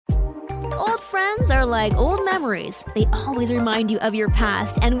Old friends are like old memories. They always remind you of your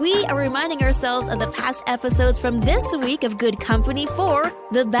past, and we are reminding ourselves of the past episodes from this week of Good Company for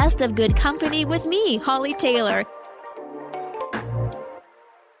the best of Good Company with me, Holly Taylor.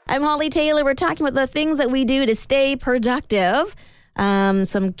 I'm Holly Taylor. We're talking about the things that we do to stay productive. So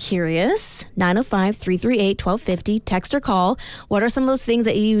I'm curious, 905-338-1250, text or call. What are some of those things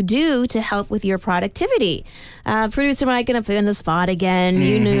that you do to help with your productivity? Producer Mike, gonna put you on the spot again.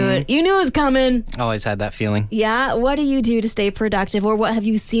 You knew it. You knew it was coming. Always had that feeling. Yeah. What do you do to stay productive, or what have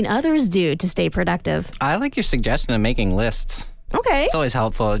you seen others do to stay productive? I like your suggestion of making lists. Okay. It's always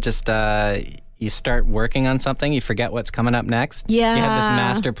helpful. Just you start working on something, you forget what's coming up next. Yeah. You had this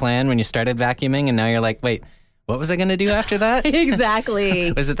master plan when you started vacuuming, and now you're like, wait, what was I going to do after that?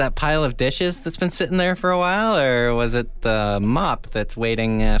 Exactly. Was it that pile of dishes that's been sitting there for a while, or was it the mop that's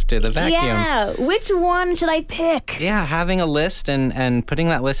waiting after the vacuum? Yeah. Which one should I pick? Yeah, having a list and putting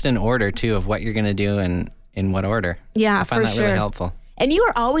that list in order, too, of what you're going to do and in what order. Yeah, I find that really helpful. And you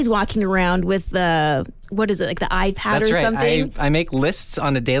are always walking around with the, what is it, like the iPad That's or right. something? I make lists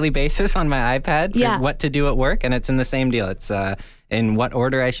on a daily basis on my iPad for what to do at work, and it's in the same deal. It's in what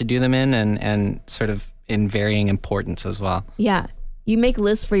order I should do them in, and sort of in varying importance as well. Yeah. You make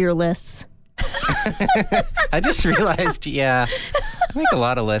lists for your lists. I just realized, I make a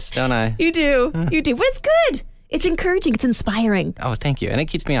lot of lists, don't I? You do. You do. But it's good. It's encouraging. It's inspiring. Oh, thank you. And it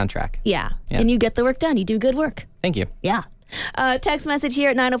keeps me on track. Yeah. And you get the work done. You do good work. Thank you. Yeah. Text message here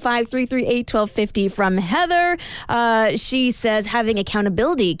at 905-338-1250 from Heather. She says, having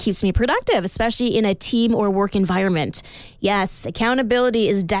accountability keeps me productive, especially in a team or work environment. Yes, accountability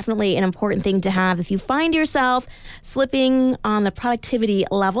is definitely an important thing to have if you find yourself slipping on the productivity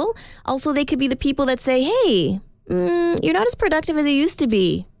level. Also, they could be the people that say, hey, you're not as productive as you used to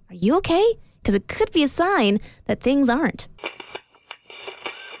be. Are you okay? Because it could be a sign that things aren't.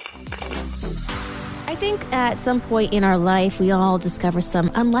 I think at some point in our life, we all discover some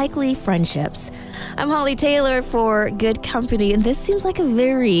unlikely friendships. I'm Holly Taylor for Good Company, and this seems like a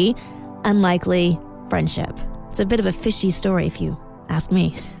very unlikely friendship. It's a bit of a fishy story, if you ask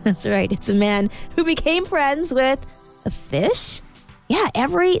me. That's right. It's a man who became friends with a fish. Yeah,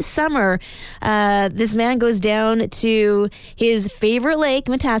 every summer, this man goes down to his favorite lake,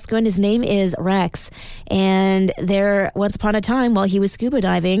 Metaskoin. His name is Rex. And there, once upon a time, while he was scuba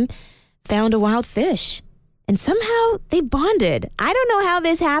diving, found a wild fish. And somehow they bonded. I don't know how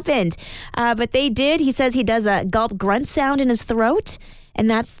this happened, but they did. He says he does a gulp grunt sound in his throat, and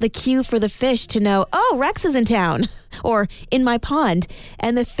that's the cue for the fish to know, oh, Rex is in town or in my pond,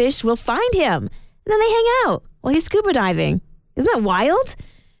 and the fish will find him. And then they hang out while he's scuba diving. Isn't that wild?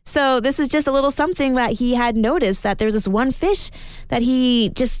 So this is just a little something that he had noticed, that there's this one fish that he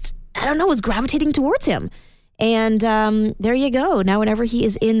just, I don't know, was gravitating towards him. And there you go. Now, whenever he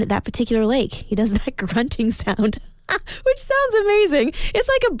is in that particular lake, he does that grunting sound, which sounds amazing. It's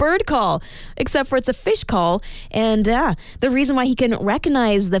like a bird call, except for it's a fish call. And the reason why he can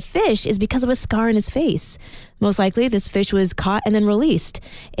recognize the fish is because of a scar in his face. Most likely, this fish was caught and then released.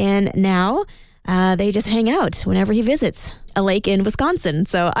 And now they just hang out whenever he visits a lake in Wisconsin.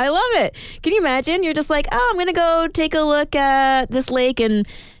 So I love it. Can you imagine? You're just like, oh, I'm going to go take a look at this lake and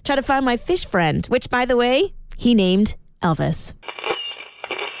try to find my fish friend, which, by the way, he named Elvis.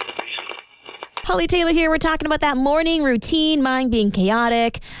 Holly Taylor here. We're talking about that morning routine, mine being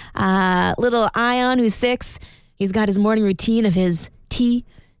chaotic. Little Ion, who's 6, he's got his morning routine of his tea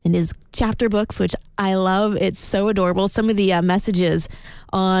and his chapter books, which I love. It's so adorable. Some of the messages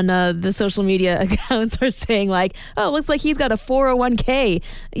on the social media accounts are saying like, oh, looks like he's got a 401k.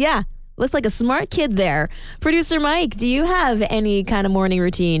 Yeah, looks like a smart kid there. Producer Mike, do you have any kind of morning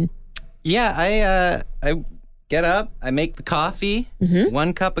routine? Yeah, I get up, I make the coffee,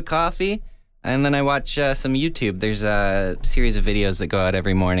 1 cup of coffee, and then I watch some YouTube. There's a series of videos that go out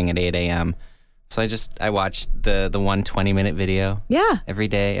every morning at 8 a.m. So I watch the 1 20-minute video every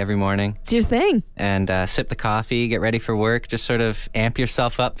day, every morning. It's your thing. And sip the coffee, get ready for work, just sort of amp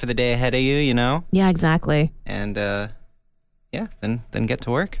yourself up for the day ahead of you, you know? Yeah, exactly. And then get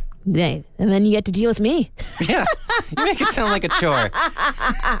to work. Yeah, and then you get to deal with me. Yeah, you make it sound like a chore.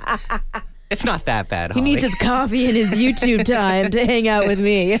 It's not that bad, Holly. He needs his coffee and his YouTube time to hang out with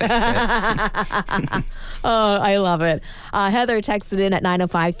me. Oh, I love it. Heather texted in at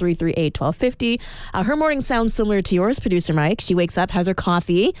 905-338-1250. Her morning sounds similar to yours, Producer Mike. She wakes up, has her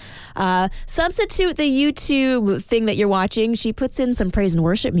coffee. Substitute the YouTube thing that you're watching. She puts in some praise and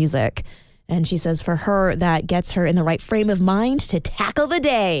worship music. And she says for her, that gets her in the right frame of mind to tackle the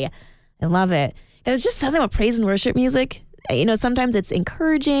day. I love it. There's just something about praise and worship music. You know, sometimes it's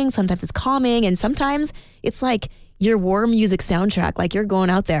encouraging, sometimes it's calming, and sometimes it's like your war music soundtrack. Like you're going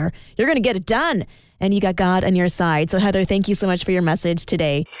out there, you're going to get it done. And you got God on your side. So Heather, thank you so much for your message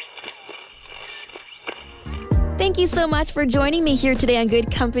today. Thank you so much for joining me here today on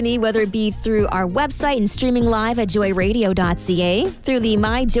Good Company, whether it be through our website and streaming live at joyradio.ca, through the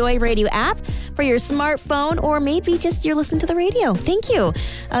My Joy Radio app for your smartphone, or maybe just you're listening to the radio. Thank you.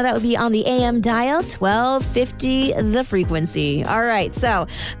 That would be on the AM dial, 1250 the frequency. All right, so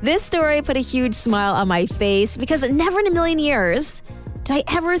this story put a huge smile on my face because never in a million years did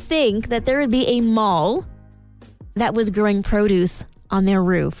I ever think that there would be a mall that was growing produce on their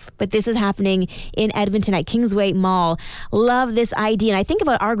roof. But this is happening in Edmonton at Kingsway Mall. Love this idea. And I think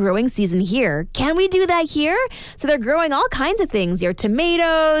about our growing season here. Can we do that here? So they're growing all kinds of things, your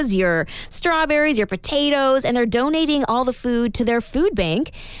tomatoes, your strawberries, your potatoes, and they're donating all the food to their food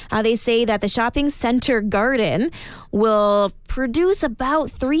bank. They say that the shopping center garden will produce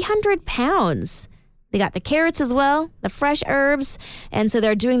about 300 pounds. They got the carrots as well, the fresh herbs. And so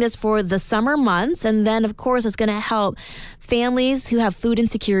they're doing this for the summer months. And then, of course, it's going to help families who have food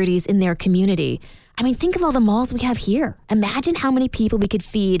insecurities in their community. I mean, think of all the malls we have here. Imagine how many people we could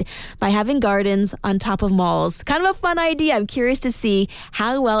feed by having gardens on top of malls. Kind of a fun idea. I'm curious to see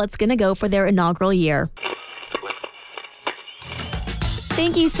how well it's going to go for their inaugural year.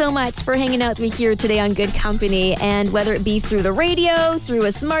 Thank you so much for hanging out with me here today on Good Company. And whether it be through the radio, through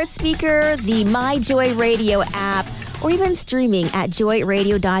a smart speaker, the My Joy Radio app, or even streaming at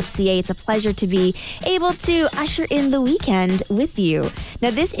joyradio.ca, it's a pleasure to be able to usher in the weekend with you.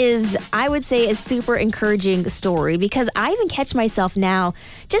 Now, this is, I would say, a super encouraging story because I even catch myself now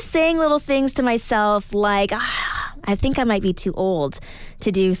just saying little things to myself like, I think I might be too old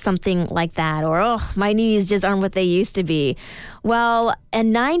to do something like that. Or, oh, my knees just aren't what they used to be. Well, a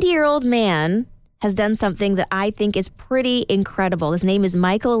 90-year-old man has done something that I think is pretty incredible. His name is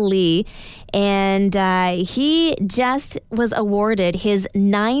Michael Lee, and he just was awarded his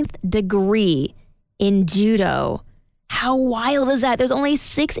 9th degree in judo. How wild is that? There's only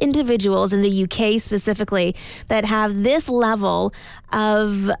 6 individuals in the UK specifically that have this level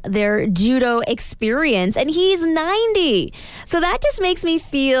of their judo experience, and he's 90. So that just makes me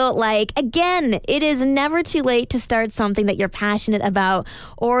feel like, again, it is never too late to start something that you're passionate about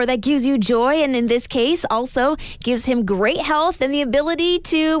or that gives you joy, and in this case also gives him great health and the ability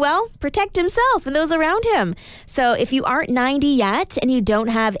to, well, protect himself and those around him. So if you aren't 90 yet and you don't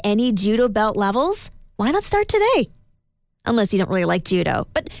have any judo belt levels, why not start today? Unless you don't really like judo,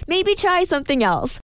 but maybe try something else.